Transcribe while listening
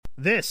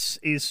This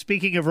is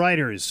Speaking of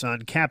Writers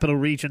on Capital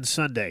Region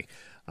Sunday.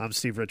 I'm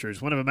Steve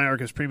Richards. One of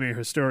America's premier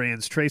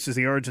historians traces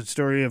the origin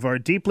story of our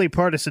deeply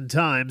partisan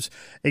times,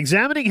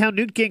 examining how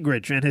Newt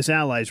Gingrich and his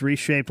allies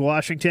reshaped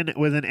Washington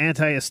with an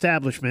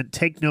anti-establishment,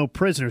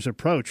 take-no-prisoners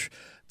approach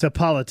to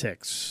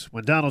politics.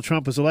 When Donald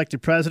Trump was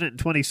elected president in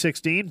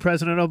 2016,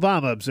 President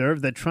Obama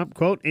observed that Trump,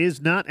 quote, is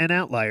not an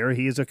outlier.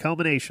 He is a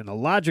culmination, a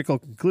logical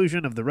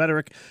conclusion of the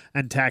rhetoric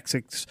and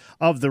tactics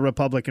of the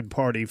Republican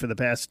Party for the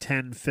past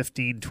 10,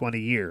 15, 20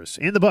 years.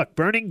 In the book,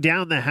 Burning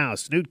Down the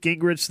House, Newt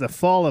Gingrich, The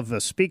Fall of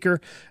the Speaker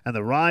and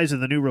the Rise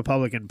of the New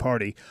Republican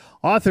Party,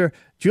 author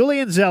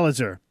Julian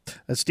Zelizer,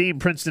 esteemed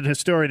Princeton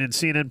historian and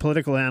CNN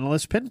political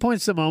analyst,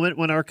 pinpoints the moment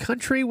when our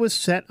country was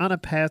set on a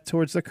path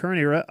towards the current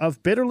era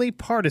of bitterly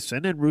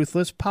partisan and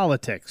ruthless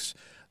politics.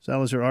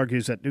 Zelizer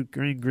argues that Newt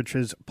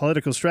Gingrich's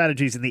political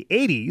strategies in the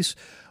 80s,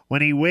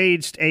 when he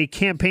waged a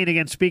campaign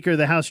against Speaker of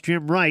the House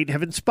Jim Wright,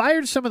 have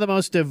inspired some of the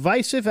most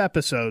divisive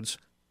episodes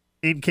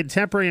in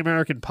contemporary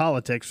American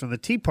politics, from the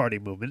Tea Party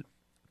movement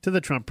to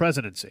the Trump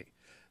presidency.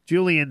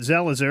 Julian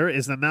Zelizer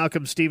is the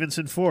Malcolm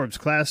Stevenson Forbes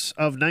Class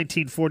of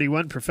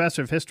 1941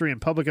 Professor of History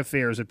and Public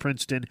Affairs at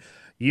Princeton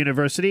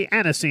University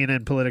and a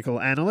CNN political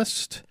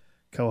analyst,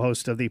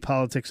 co-host of the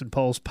Politics and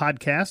Polls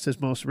podcast. His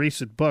most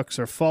recent books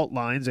are Fault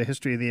Lines, A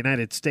History of the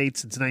United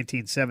States Since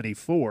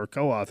 1974,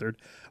 co-authored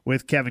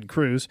with Kevin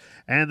Cruz,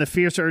 and The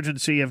Fierce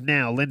Urgency of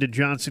Now, Lyndon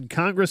Johnson,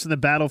 Congress and the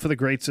Battle for the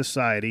Great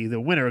Society,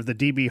 the winner of the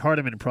D.B.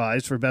 Hardiman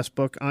Prize for Best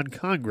Book on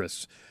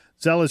Congress.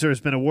 Zelizer has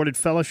been awarded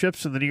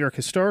fellowships from the New York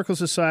Historical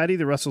Society,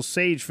 the Russell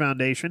Sage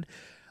Foundation,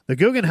 the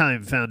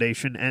Guggenheim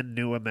Foundation, and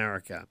New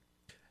America.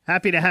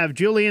 Happy to have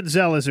Julian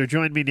Zelizer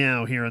join me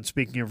now here on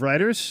Speaking of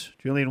Writers.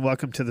 Julian,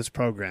 welcome to this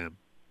program.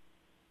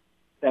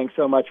 Thanks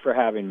so much for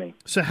having me.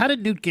 So how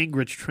did Newt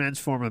Gingrich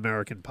transform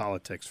American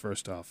politics,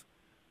 first off?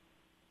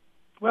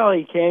 Well,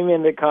 he came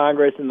into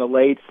Congress in the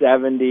late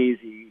 70s.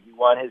 He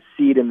won his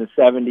seat in the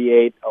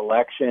 78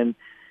 election.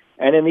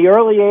 And in the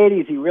early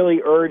 80s, he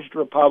really urged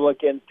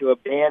Republicans to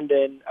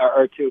abandon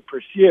or to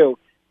pursue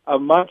a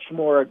much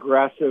more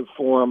aggressive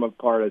form of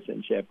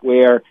partisanship,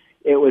 where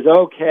it was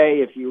okay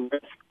if you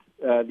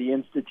risked the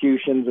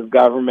institutions of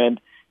government.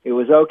 It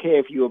was okay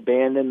if you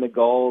abandoned the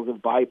goals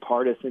of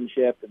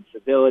bipartisanship and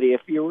civility.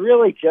 If you're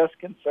really just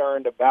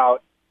concerned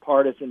about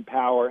partisan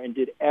power and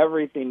did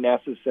everything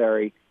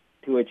necessary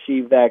to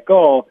achieve that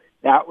goal,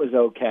 that was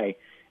okay.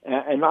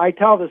 And I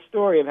tell the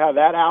story of how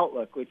that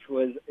outlook, which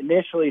was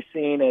initially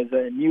seen as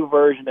a new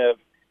version of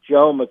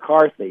Joe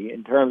McCarthy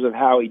in terms of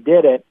how he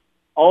did it,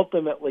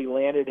 ultimately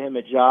landed him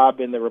a job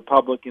in the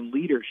Republican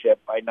leadership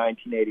by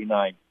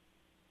 1989.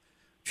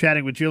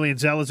 Chatting with Julian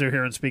Zelizer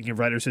here on Speaking of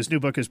Writers. His new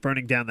book is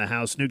Burning Down the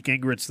House, Newt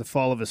Gingrich, The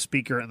Fall of a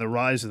Speaker and the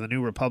Rise of the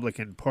New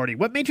Republican Party.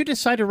 What made you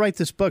decide to write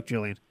this book,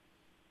 Julian?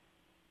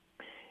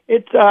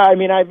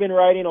 I've been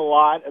writing a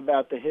lot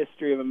about the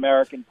history of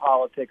American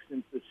politics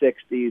since the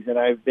 60s, and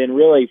I've been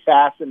really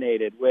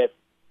fascinated with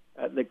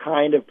the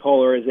kind of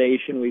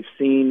polarization we've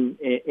seen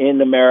in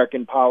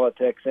American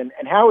politics and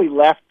how we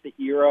left the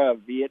era of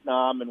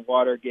Vietnam and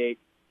Watergate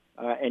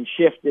and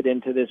shifted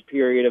into this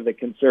period of the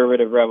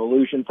conservative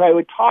revolution. So I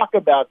would talk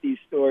about these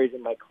stories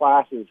in my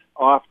classes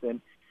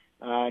often,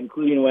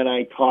 including when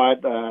I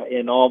taught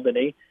in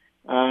Albany.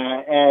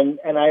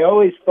 And I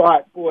always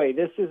thought, boy,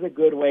 this is a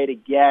good way to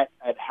get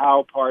at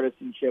how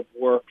partisanship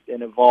worked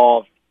and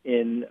evolved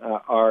in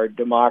our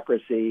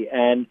democracy.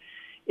 And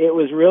it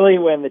was really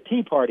when the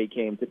Tea Party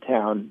came to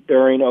town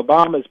during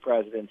Obama's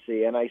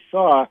presidency, and I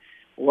saw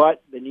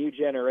what the new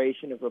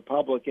generation of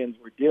Republicans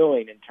were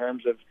doing in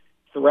terms of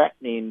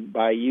threatening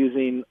by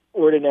using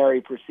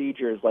ordinary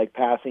procedures like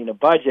passing a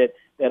budget,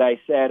 that I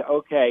said,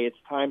 okay, it's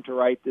time to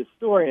write this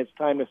story, and it's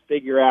time to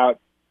figure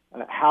out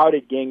how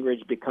did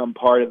Gingrich become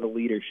part of the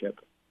leadership?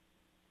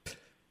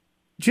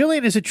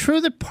 Julian, is it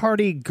true that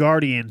party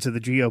guardians of the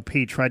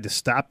GOP tried to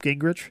stop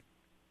Gingrich?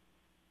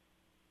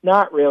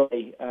 Not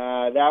really.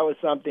 That was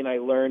something I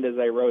learned as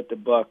I wrote the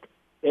book.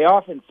 They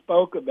often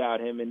spoke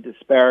about him in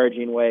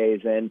disparaging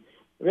ways and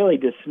really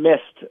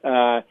dismissed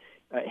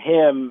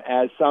him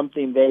as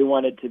something they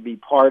wanted to be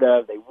part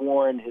of. They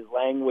warned his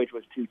language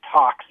was too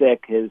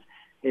toxic,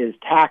 his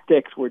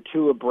tactics were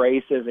too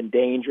abrasive and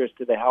dangerous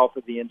to the health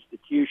of the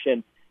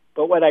institution.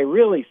 But what I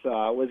really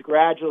saw was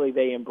gradually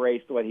they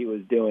embraced what he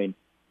was doing.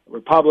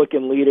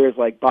 Republican leaders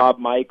like Bob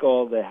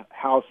Michel, the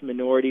House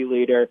Minority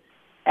Leader,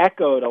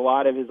 echoed a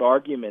lot of his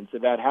arguments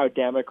about how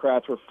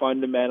Democrats were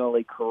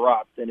fundamentally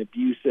corrupt and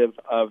abusive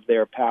of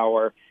their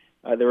power.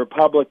 The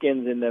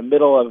Republicans, in the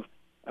middle of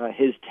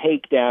his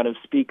takedown of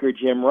Speaker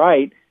Jim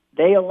Wright,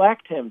 they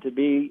elect him to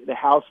be the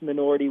House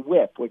Minority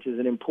Whip, which is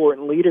an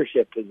important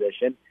leadership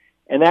position.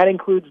 And that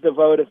includes the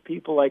vote of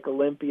people like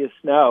Olympia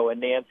Snowe and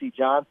Nancy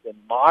Johnson,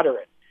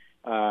 moderate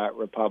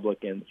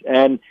Republicans.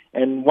 And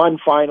one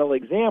final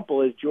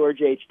example is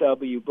George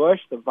H.W. Bush,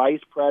 the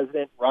vice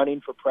president running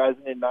for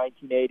president in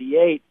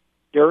 1988.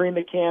 During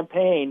the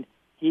campaign,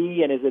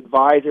 he and his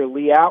advisor,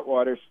 Lee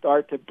Atwater,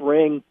 start to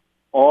bring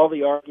all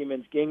the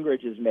arguments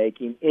Gingrich is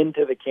making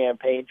into the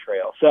campaign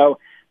trail. So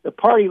the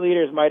party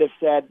leaders might have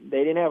said they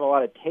didn't have a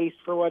lot of taste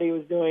for what he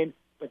was doing,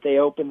 but they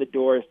opened the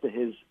doors to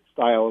his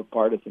style of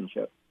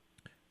partisanship.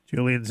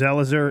 Julian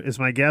Zelizer is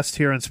my guest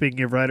here on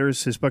Speaking of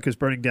Writers. His book is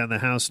Burning Down the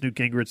House, Newt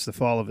Gingrich, The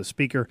Fall of a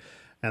Speaker,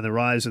 and the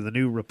Rise of the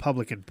New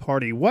Republican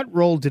Party. What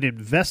role did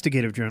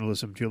investigative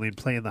journalism, Julian,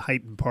 play in the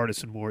heightened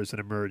partisan wars that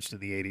emerged in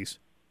the 80s?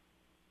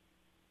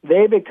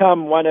 They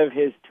become one of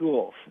his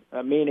tools,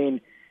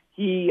 meaning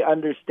he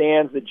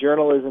understands that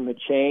journalism had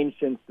changed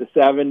since the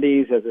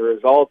 70s as a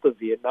result of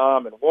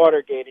Vietnam and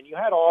Watergate, and you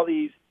had all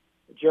these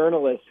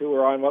journalists who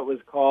were on what was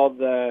called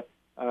the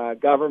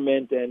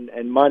government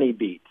and money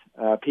beat.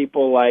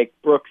 People like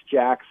Brooks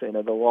Jackson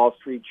of the Wall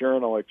Street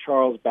Journal or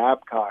Charles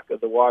Babcock of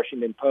the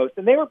Washington Post.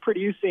 And they were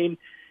producing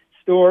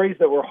stories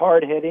that were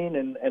hard-hitting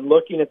and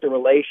looking at the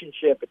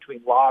relationship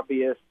between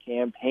lobbyists,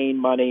 campaign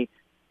money,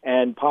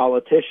 and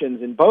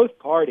politicians in both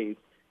parties.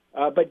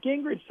 But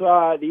Gingrich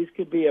saw these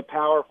could be a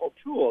powerful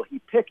tool. He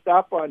picked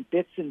up on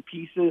bits and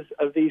pieces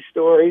of these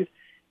stories,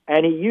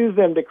 and he used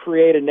them to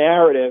create a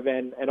narrative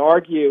and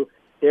argue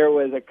there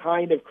was a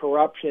kind of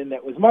corruption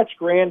that was much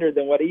grander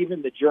than what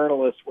even the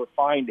journalists were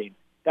finding.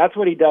 That's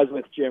what he does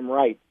with Jim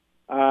Wright.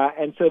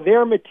 And so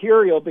their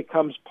material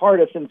becomes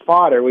partisan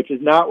fodder, which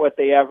is not what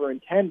they ever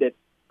intended,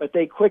 but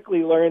they quickly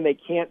learn they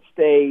can't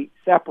stay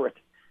separate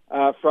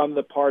from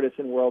the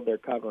partisan world they're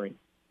covering.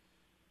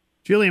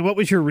 Julian, what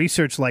was your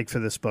research like for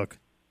this book?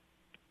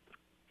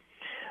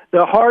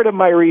 The heart of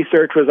my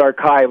research was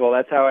archival.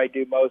 That's how I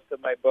do most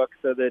of my books.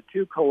 So the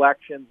two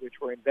collections, which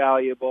were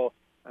invaluable,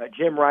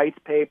 Jim Wright's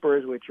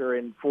papers, which are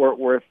in Fort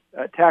Worth,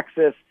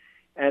 Texas,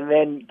 and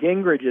then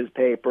Gingrich's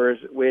papers,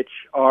 which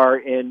are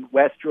in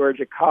West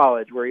Georgia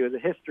College, where he was a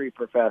history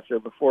professor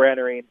before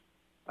entering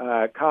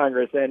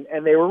Congress.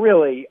 And they were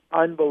really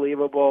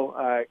unbelievable.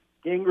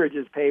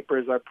 Gingrich's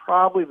papers are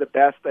probably the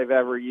best I've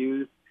ever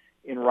used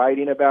in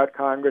writing about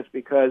Congress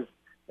because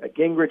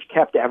Gingrich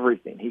kept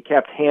everything. He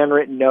kept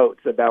handwritten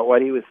notes about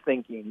what he was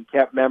thinking. He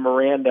kept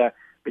memoranda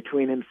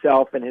between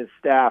himself and his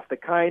staff, the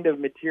kind of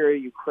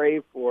material you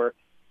crave for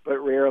but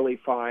rarely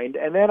find.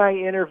 And then I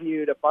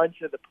interviewed a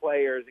bunch of the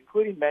players,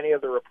 including many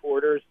of the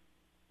reporters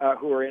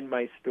who are in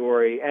my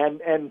story.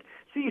 And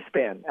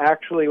C-SPAN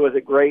actually was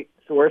a great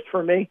source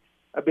for me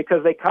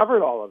because they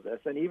covered all of this.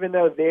 And even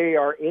though they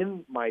are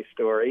in my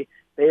story,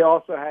 they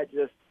also had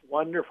just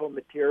wonderful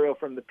material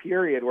from the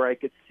period where I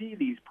could see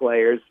these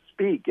players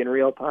speak in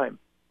real time.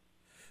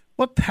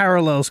 What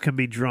parallels can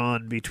be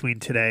drawn between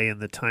today and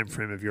the time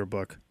frame of your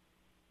book?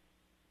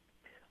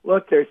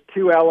 Look, there's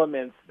two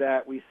elements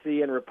that we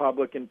see in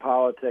Republican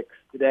politics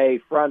today,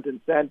 front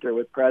and center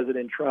with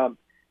President Trump,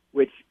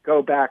 which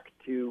go back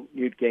to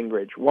Newt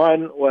Gingrich.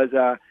 One was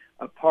a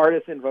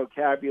partisan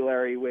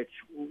vocabulary which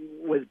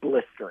was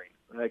blistering.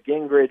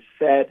 Gingrich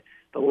said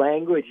the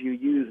language you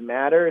use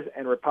matters,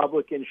 and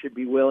Republicans should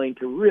be willing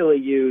to really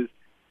use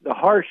the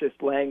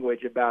harshest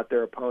language about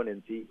their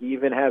opponents. He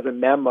even has a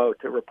memo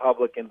to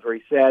Republicans where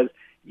he says,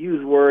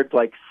 use words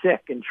like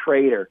sick and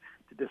traitor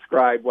to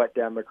describe what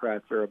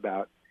Democrats are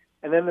about.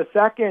 And then the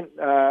second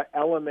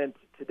element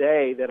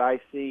today that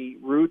I see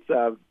roots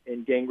of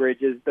in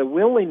Gingrich is the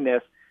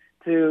willingness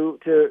to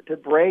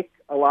break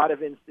a lot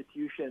of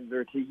institutions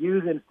or to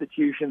use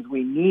institutions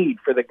we need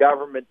for the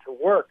government to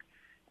work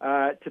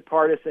to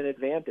partisan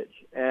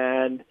advantage.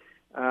 And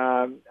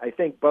I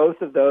think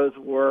both of those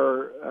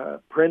were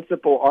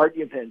principal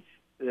arguments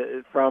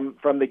from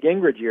the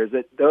Gingrich years,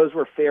 that those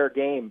were fair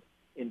game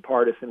in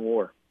partisan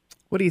war.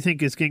 What do you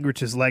think is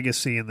Gingrich's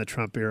legacy in the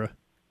Trump era?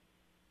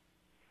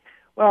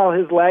 Well,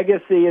 his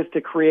legacy is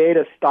to create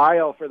a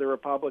style for the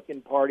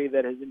Republican Party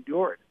that has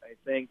endured. I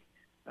think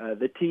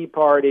the Tea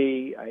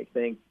Party, I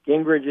think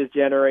Gingrich's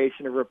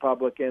generation of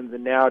Republicans,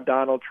 and now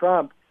Donald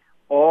Trump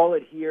all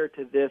adhere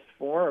to this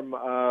form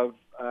of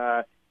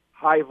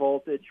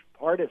high-voltage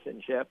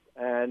partisanship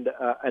and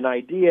an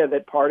idea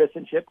that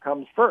partisanship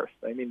comes first.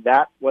 I mean,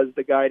 that was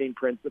the guiding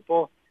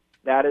principle.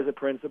 That is a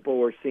principle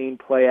we're seeing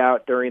play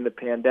out during the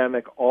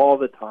pandemic all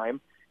the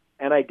time.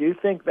 And I do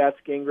think that's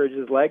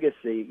Gingrich's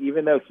legacy.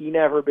 Even though he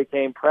never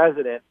became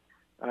president,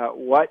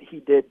 what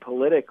he did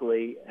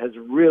politically has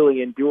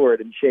really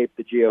endured and shaped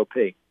the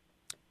GOP.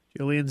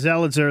 Julian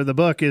Zelizer, the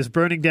book is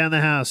Burning Down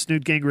the House,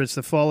 Newt Gingrich,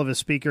 The Fall of a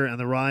Speaker, and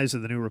the Rise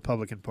of the New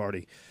Republican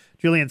Party.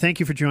 Julian, thank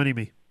you for joining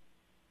me.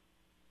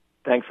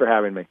 Thanks for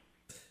having me.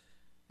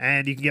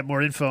 And you can get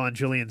more info on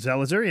Julian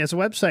Zelizer. He has a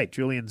website,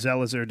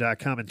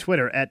 julianzelizer.com, and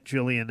Twitter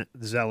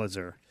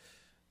 @JulianZelizer.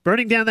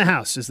 Burning Down the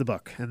House is the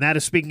book, and that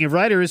is Speaking of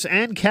Writers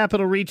and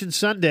Capital Region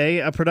Sunday,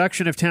 a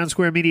production of Town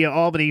Square Media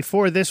Albany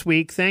for this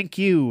week. Thank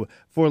you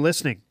for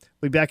listening.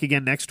 We'll be back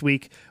again next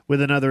week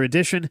with another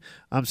edition.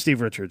 I'm Steve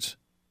Richards.